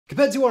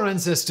Compared to our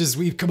ancestors,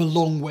 we've come a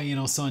long way in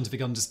our scientific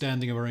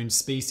understanding of our own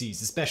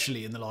species,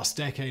 especially in the last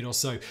decade or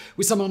so.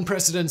 With some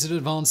unprecedented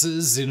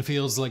advances in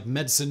fields like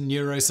medicine,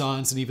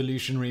 neuroscience, and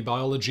evolutionary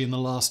biology in the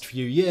last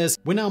few years,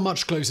 we're now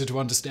much closer to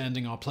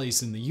understanding our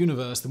place in the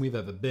universe than we've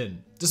ever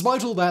been.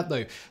 Despite all that,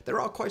 though, there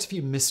are quite a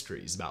few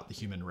mysteries about the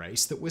human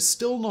race that we're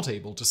still not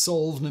able to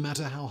solve, no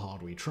matter how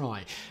hard we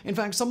try. In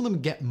fact, some of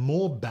them get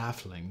more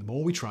baffling the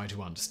more we try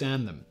to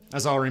understand them.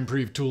 As our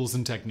improved tools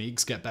and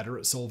techniques get better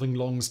at solving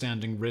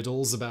long-standing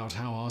riddles about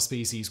how our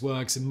species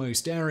works in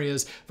most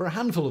areas, for a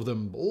handful of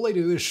them, all they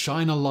do is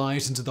shine a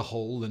light into the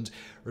whole and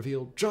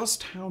reveal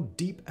just how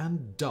deep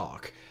and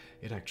dark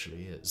it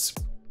actually is.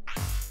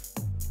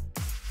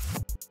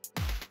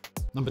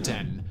 Number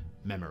 10.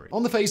 Memory.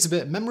 On the face of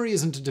it, memory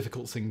isn't a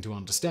difficult thing to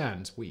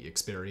understand. We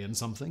experience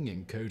something,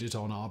 encode it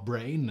on our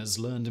brain as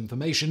learned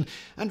information,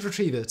 and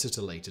retrieve it at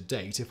a later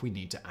date if we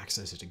need to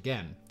access it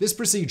again. This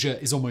procedure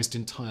is almost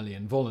entirely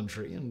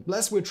involuntary,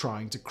 unless we're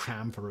trying to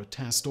cram for a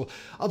test or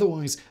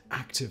otherwise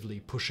actively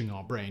pushing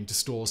our brain to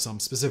store some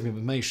specific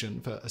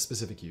information for a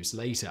specific use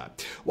later.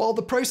 While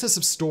the process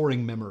of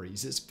storing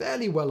memories is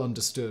fairly well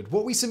understood,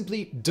 what we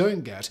simply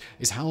don't get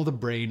is how the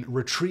brain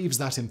retrieves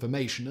that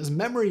information, as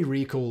memory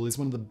recall is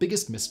one of the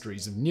biggest mysteries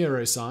of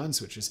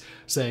neuroscience, which is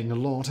saying a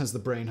lot as the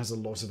brain has a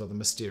lot of other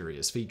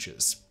mysterious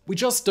features. We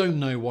just don't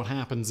know what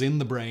happens in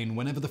the brain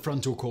whenever the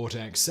frontal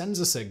cortex sends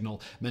a signal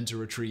meant to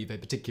retrieve a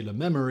particular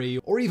memory,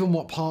 or even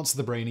what parts of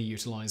the brain are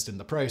utilized in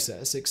the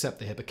process, except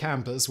the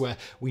hippocampus, where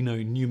we know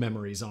new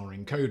memories are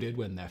encoded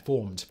when they're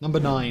formed. Number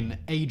 9.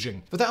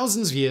 Aging. For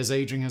thousands of years,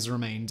 aging has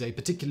remained a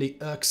particularly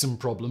irksome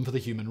problem for the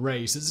human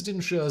race, as it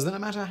ensures that no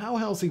matter how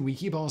healthy we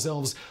keep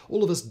ourselves,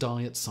 all of us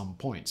die at some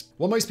point.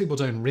 What most people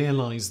don't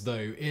realize,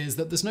 though, is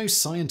that there's no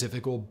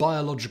scientific or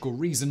biological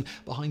reason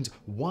behind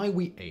why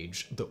we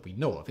age that we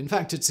know of. In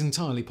fact, it's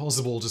entirely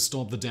possible to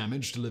stop the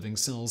damage to living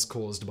cells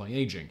caused by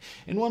aging.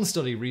 In one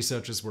study,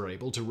 researchers were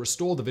able to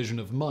restore the vision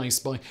of mice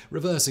by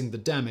reversing the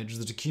damage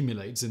that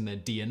accumulates in their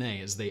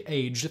DNA as they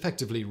aged,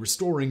 effectively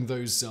restoring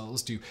those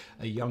cells to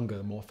a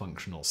younger, more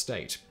functional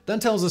state.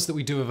 That tells us that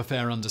we do have a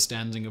fair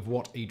understanding of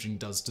what aging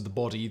does to the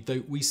body,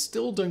 though we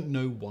still don't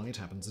know why it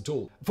happens at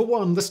all. For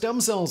one, the stem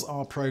cells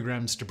are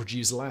programmed to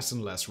produce less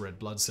and less red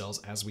blood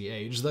cells as we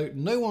age, though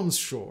no one's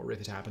sure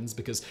if it happens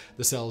because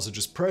the cells are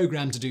just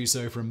programmed to do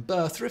so from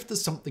birth, or if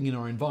there's something in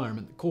our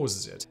environment that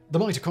causes it. The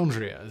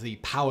mitochondria, the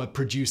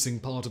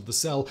power-producing part of the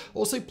cell,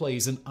 also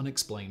plays an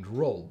unexplained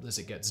role, as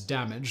it gets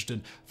damaged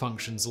and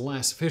functions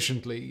less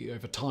efficiently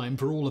over time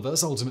for all of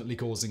us, ultimately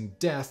causing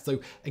death, though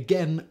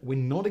again, we're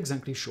not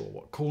exactly sure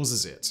what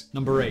causes it.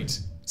 Number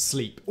 8.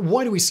 Sleep.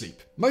 Why do we sleep?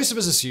 Most of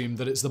us assume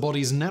that it's the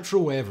body's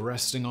natural way of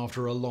resting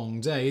after a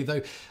long day,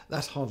 though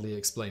that hardly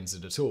explains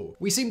it at all.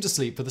 We seem to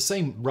sleep for the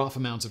same rough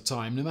amount of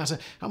time no matter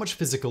how much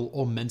physical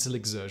or mental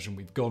exertion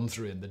we've gone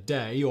through in the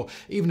day, or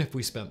even if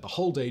we spent the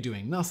whole day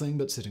doing nothing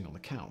but sitting on the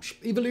couch.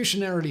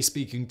 Evolutionarily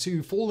speaking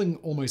too, falling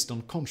almost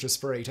unconscious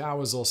for 8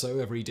 hours or so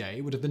every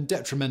day would have been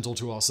detrimental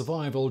to our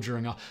survival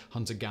during our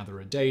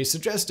hunter-gatherer days,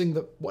 suggesting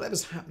that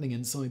whatever's happening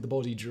inside the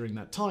body during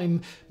that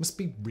time must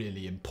be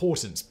really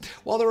important.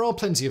 While there are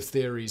plenty of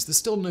theories, there's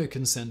still no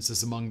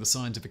consensus among the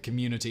scientific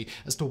community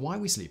as to why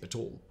we sleep at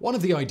all. One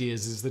of the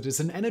ideas is that it's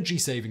an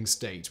energy-saving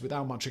state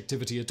without much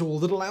activity at all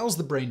that allows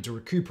the brain to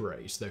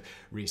recuperate, though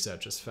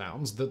researchers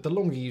found that the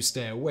longer you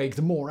stay awake,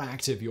 the more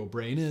active your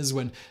brain is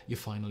when you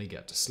finally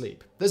get to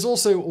sleep. There's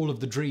also all of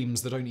the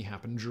dreams that only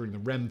happen during the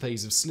REM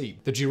phase of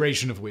sleep, the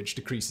duration of which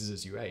decreases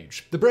as you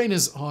age. The brain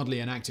is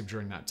hardly inactive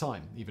during that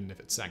time, even if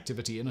it's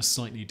activity in a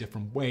slightly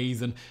different way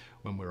than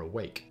when we're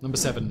awake. Number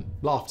 7.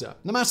 Laughter.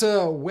 No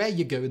matter where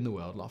you go in the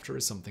world, laughter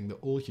is something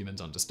that all humans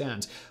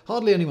understand.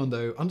 Hardly anyone,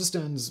 though,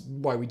 understands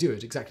why we do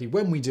it, exactly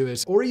when we do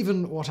it, or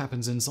even what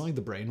happens inside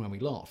the brain when we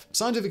laugh.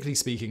 Scientifically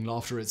speaking,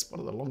 laughter is one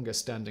of the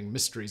longest-standing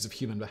mysteries of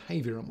human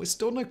behavior, and we're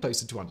still no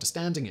closer to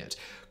understanding it.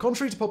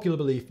 Contrary to popular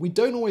belief, we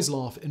don't always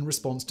laugh in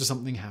response to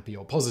something happy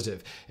or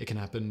positive. It can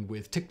happen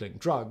with tickling,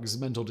 drugs,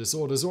 mental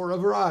disorders, or a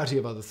variety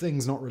of other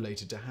things not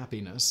related to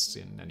happiness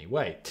in any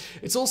way.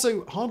 It's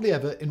also hardly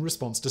ever in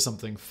response to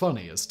something funny,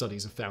 as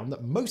studies have found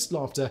that most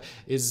laughter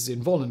is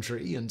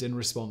involuntary and in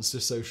response to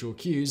social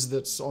cues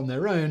that, on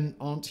their own,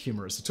 aren't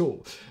humorous at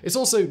all. It's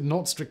also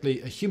not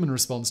strictly a human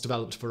response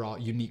developed for our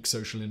unique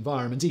social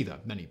environment either.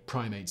 Many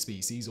primate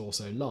species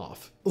also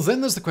laugh. Then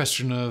there's the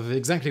question of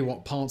exactly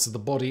what parts of the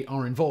body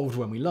are involved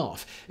when we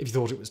laugh. If you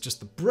thought it was just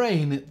the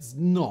brain, it's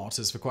not,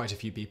 as for quite a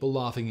few people,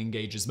 laughing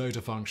engages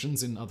motor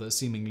functions in other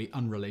seemingly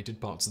unrelated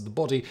parts of the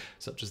body,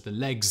 such as the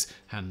legs,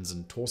 hands,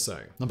 and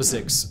torso. Number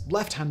 6.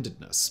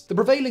 Left-handedness. The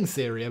prevailing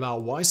theory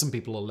about why some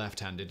people are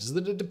left-handed is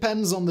that it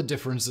depends on the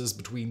differences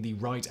between the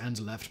right and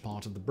left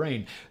part of the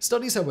brain.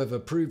 Studies, however,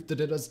 proved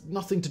that it has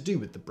nothing to do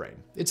with the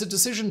brain. It's a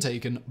decision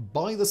taken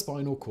by the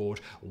spinal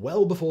cord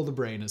well before the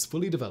brain is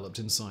fully developed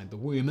inside the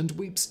womb, and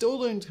we still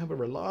don't have a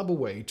reliable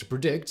way to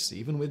predict,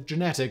 even with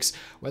genetics,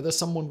 whether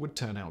someone would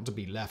turn out to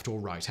be left or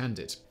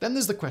right-handed. Then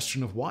there's the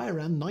question of why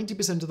around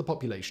 90% of the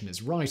population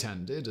is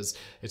right-handed, as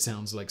it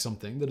sounds like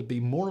something that'd be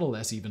more or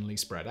less evenly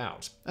spread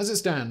out. As it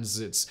stands,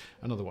 it's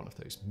another one of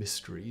those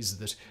mysteries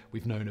that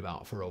we've known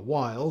about for a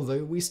while,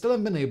 though we still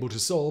haven't been able to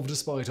solve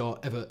despite our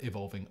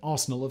ever-evolving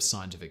arsenal of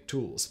scientific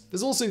tools.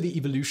 There's also the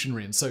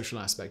evolutionary and social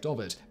aspect of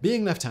it.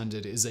 Being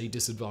left-handed is a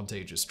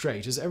disadvantageous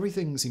trait, as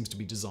everything seems to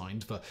be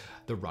designed for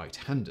the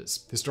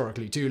right-handers.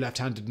 Historically, too,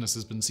 left-handedness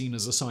has been seen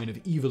as a sign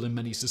of evil in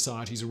many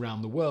societies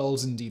around the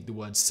world. Indeed, the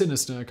word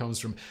sinister comes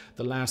from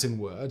the Latin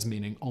word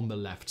meaning on the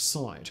left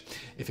side.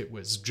 If it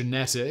was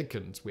genetic,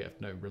 and we have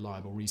no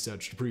reliable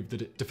research to prove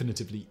that it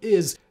definitively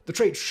is, the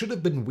trait should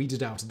have been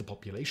weeded out of the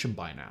population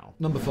by now.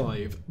 Number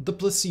 5. The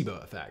placebo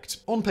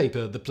effect. On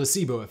paper, the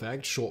placebo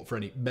effect, short for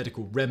any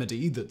medical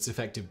remedy that's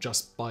effective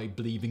just by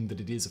believing that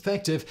it is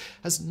effective,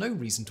 has no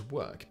reason to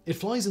work. It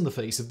flies in the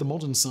face of the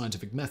modern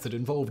scientific method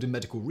involved in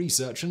medical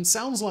research and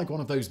sounds like one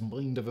of those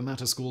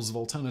mind-over-matter schools of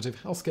alternative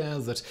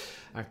healthcare that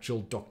actual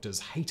doctors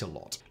hate a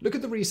lot. Look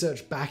at the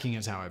research backing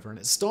it, however, and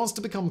it starts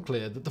to become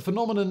clear that the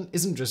phenomenon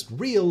isn't just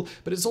real,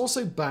 but it's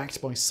also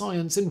backed by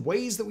science in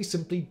ways that we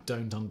simply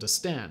don't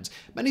understand.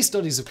 Many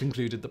studies have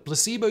concluded that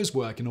placebos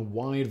work in a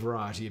wide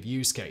variety of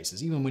use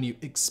cases, even when you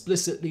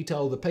explicitly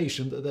tell the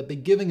patient that they're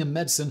being given a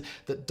medicine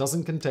that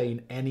doesn't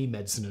contain any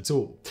medicine at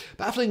all.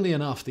 Bafflingly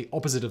enough, the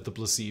opposite of the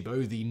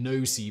placebo, the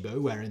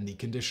nocebo, wherein the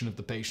condition of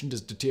the patient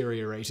is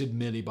deteriorated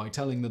merely by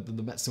telling them that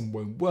the medicine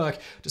won't work,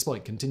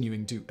 despite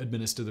continuing to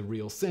administer the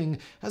real thing,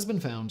 has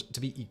been found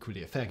to be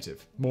equally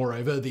effective.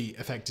 Moreover, the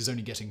effect is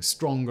only getting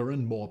stronger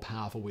and more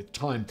powerful with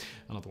time,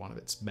 another one of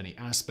its many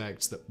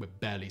aspects that we're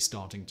barely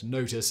starting to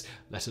notice,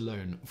 let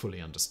alone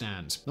fully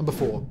understand. Number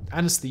 4.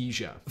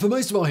 Anesthesia. For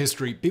most of our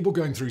history, people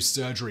going through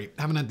surgery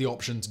haven't had the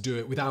option to do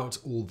it without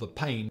all the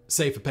pain,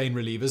 save for pain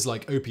relievers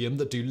like opium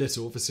that do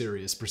little for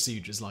serious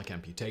procedures like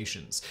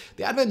amputations.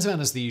 The advent of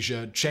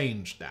anesthesia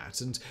changed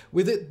that, and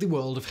with it the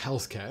world of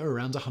healthcare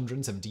around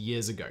 170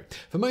 years ago.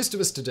 For most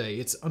of us today,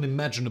 it's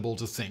unimaginable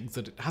to think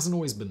that it hasn't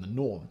always been the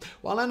norm.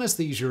 While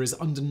anesthesia is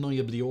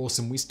undeniably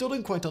awesome, we still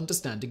don't quite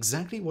understand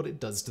exactly what it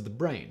does to the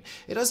brain.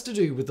 It has to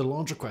do with the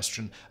larger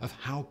question of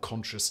how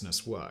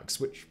consciousness works,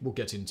 which we'll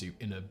get into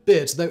in a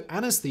bit, though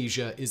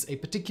anesthesia is a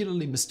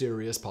particularly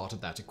mysterious part of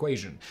that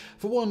equation.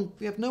 For one,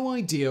 we have no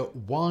idea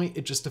why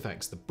it just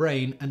affects the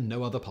brain and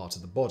no other part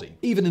of the body.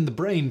 Even in the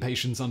brain,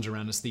 patients under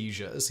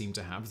anesthesia seem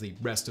to have the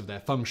rest of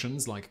their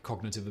functions, like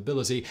cognitive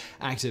ability,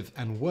 active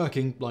and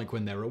working like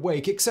when they're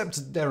awake,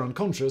 except they're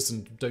unconscious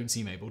and don't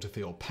seem able to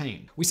feel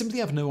pain. We simply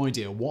have no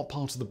idea what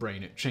part of the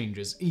brain it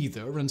changes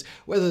either, and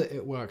whether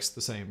it works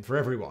the same for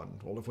everyone,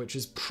 all of which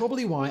is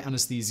probably why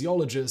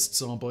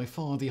anesthesiologists are by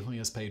far the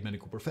highest paid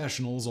medical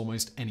professionals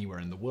almost anywhere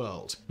in the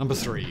world. Number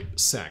 3.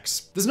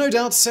 Sex. There's no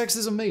doubt sex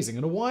is amazing,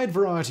 and a wide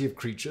variety of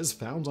creatures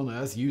found on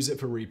Earth use it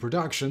for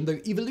reproduction, though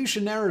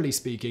evolutionarily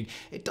speaking,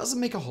 it doesn't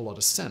make a whole lot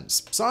of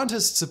sense.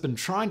 Scientists have been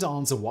trying to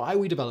answer why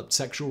we developed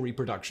sexual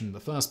reproduction in the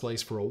first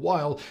place for a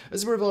while,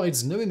 as it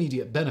provides no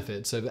immediate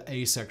benefits over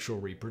asexual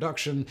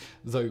reproduction,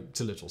 though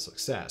to little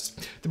success.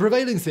 The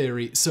prevailing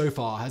theory so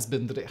far has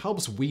been that it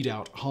helps weed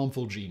out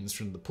harmful genes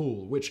from the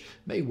pool, which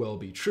may well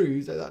be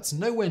true, though that's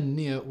nowhere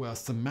near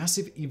worth the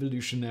massive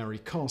evolutionary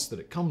cost that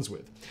it comes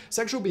with.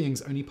 Sexual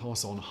beings only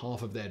pass on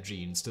half of their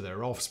genes to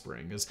their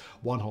offspring, as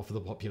one half of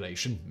the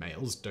population,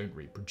 males, don't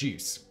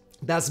reproduce.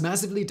 That's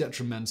massively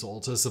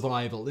detrimental to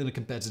survival in a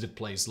competitive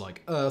place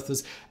like Earth,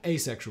 as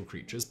asexual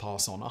creatures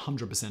pass on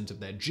 100% of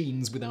their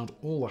genes without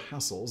all the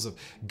hassles of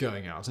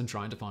going out and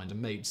trying to find a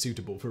mate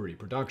suitable for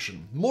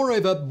reproduction.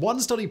 Moreover, one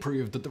study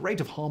proved that the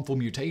rate of harmful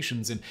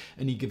mutations in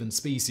any given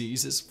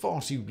species is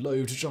far too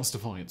low to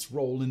justify its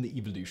role in the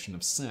evolution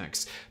of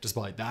sex.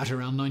 Despite that,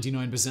 around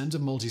 99%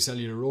 of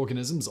multicellular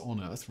organisms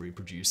on Earth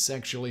reproduce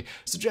sexually,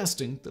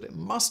 suggesting that it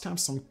must have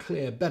some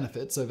clear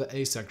benefits over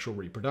asexual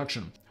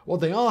reproduction. What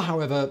they are,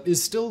 however,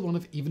 is still one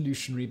of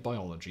evolutionary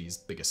biology's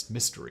biggest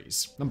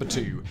mysteries. Number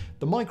 2.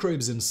 The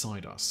microbes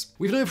inside us.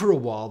 We've known for a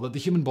while that the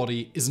human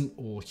body isn't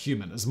all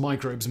human, as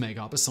microbes make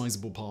up a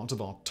sizable part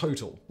of our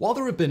total. While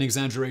there have been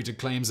exaggerated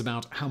claims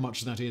about how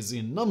much that is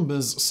in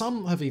numbers,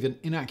 some have even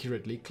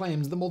inaccurately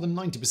claimed that more than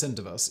 90%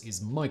 of us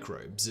is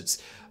microbes.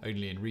 It's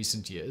only in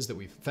recent years that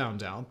we've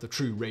found out the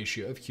true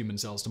ratio of human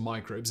cells to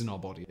microbes in our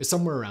body is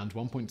somewhere around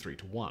 1.3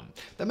 to 1.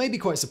 That may be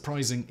quite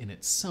surprising in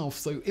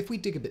itself, though if we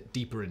dig a bit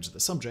deeper into the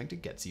subject,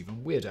 it gets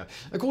even weirder.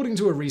 According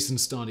to a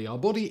recent study, our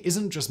body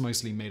isn't just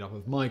mostly made up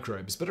of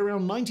microbes, but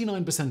around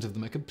 99% of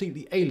them are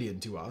completely alien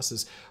to us,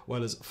 as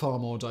well as far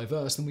more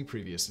diverse than we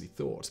previously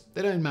thought.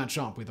 They don't match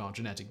up with our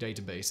genetic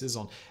databases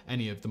on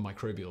any of the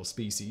microbial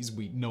species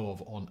we know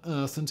of on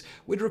Earth, and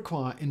would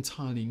require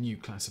entirely new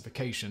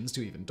classifications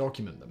to even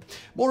document them.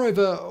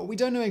 Moreover, we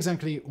don't know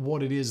exactly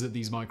what it is that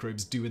these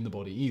microbes do in the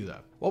body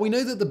either. While we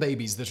know that the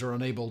babies that are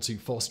unable to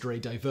foster a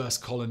diverse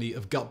colony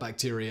of gut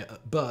bacteria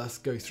at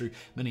birth go through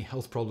many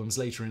health problems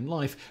later in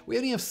life, we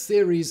only have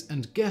theories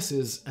and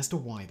guesses as to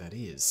why that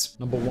is.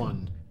 Number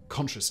 1.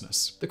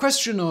 Consciousness. The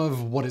question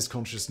of what is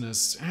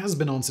consciousness has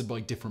been answered by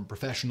different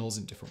professionals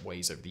in different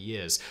ways over the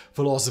years.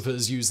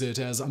 Philosophers use it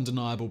as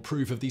undeniable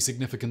proof of the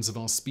significance of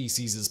our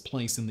species'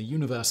 place in the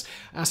universe.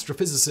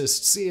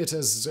 Astrophysicists see it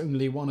as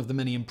only one of the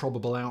many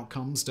improbable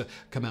outcomes to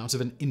come out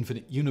of an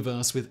infinite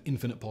universe with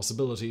infinite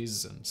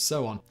possibilities, and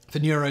so on. For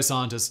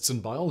neuroscientists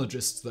and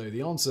biologists, though,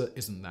 the answer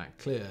isn't that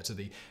clear, to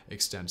the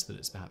extent that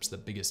it's perhaps the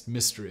biggest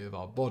mystery of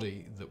our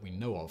body that we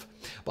know of.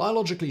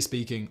 Biologically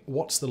speaking,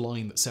 what's the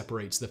line that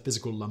separates the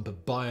physical lump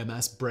of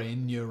biomass,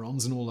 brain,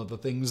 neurons, and all other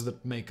things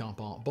that make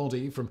up our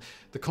body from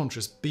the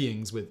conscious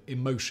beings with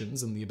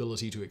emotions and the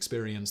ability to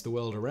experience the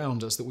world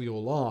around us that we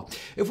all are?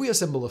 If we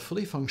assemble a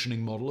fully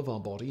functioning model of our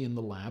body in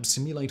the lab,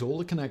 simulate all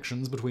the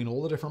connections between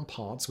all the different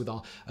parts with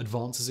our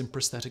advances in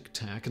prosthetic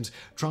tech, and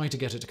try to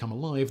get it to come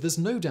alive, there's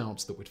no doubt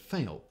that we'd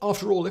fail.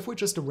 After all, if we're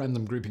just a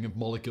random grouping of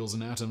molecules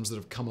and atoms that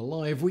have come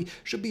alive, we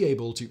should be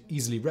able to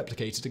easily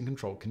replicate it in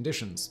controlled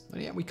conditions.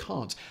 And yet we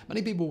can't.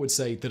 Many people would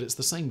say that it's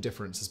the same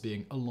difference as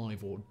being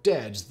alive or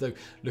dead, though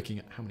looking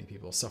at how many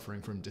people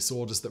suffering from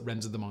disorders that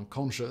render them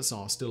unconscious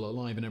are still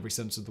alive in every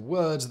sense of the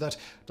word, that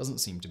doesn't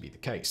seem to be the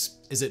case.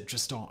 Is it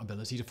just our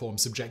ability to form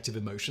subjective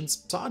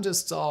emotions?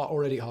 Scientists are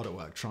already hard at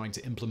work trying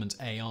to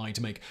implement AI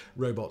to make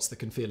robots that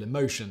can feel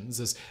emotions,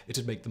 as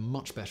it'd make them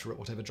much better at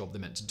whatever job they're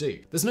meant to do.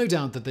 There's no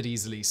doubt that they'd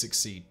easily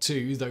succeed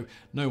too, though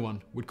no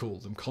one would call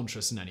them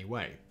conscious in any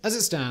way. As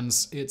it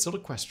stands, it's not a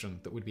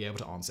question that we'd be able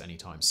to answer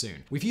anytime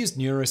soon. We've used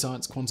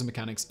neuroscience, quantum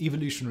mechanics,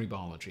 evolutionary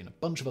biology, and a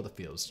bunch of other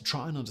fields to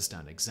try and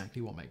understand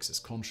exactly what makes us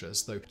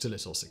conscious, though to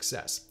little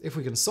success. If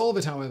we can solve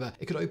it, however,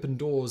 it could open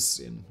doors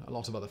in a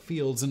lot of other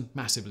fields and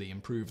massively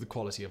improve the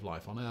quality of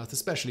life on Earth,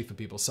 especially for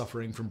people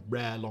suffering from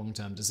rare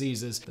long-term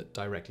diseases that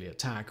directly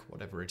attack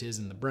whatever it is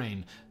in the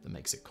brain that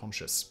makes it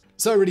conscious.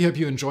 So I really hope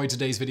you enjoyed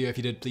today's video. If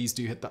you did, please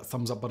do hit that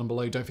thumbs up button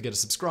below. Don't forget to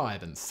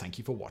subscribe, and thank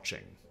you for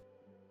watching.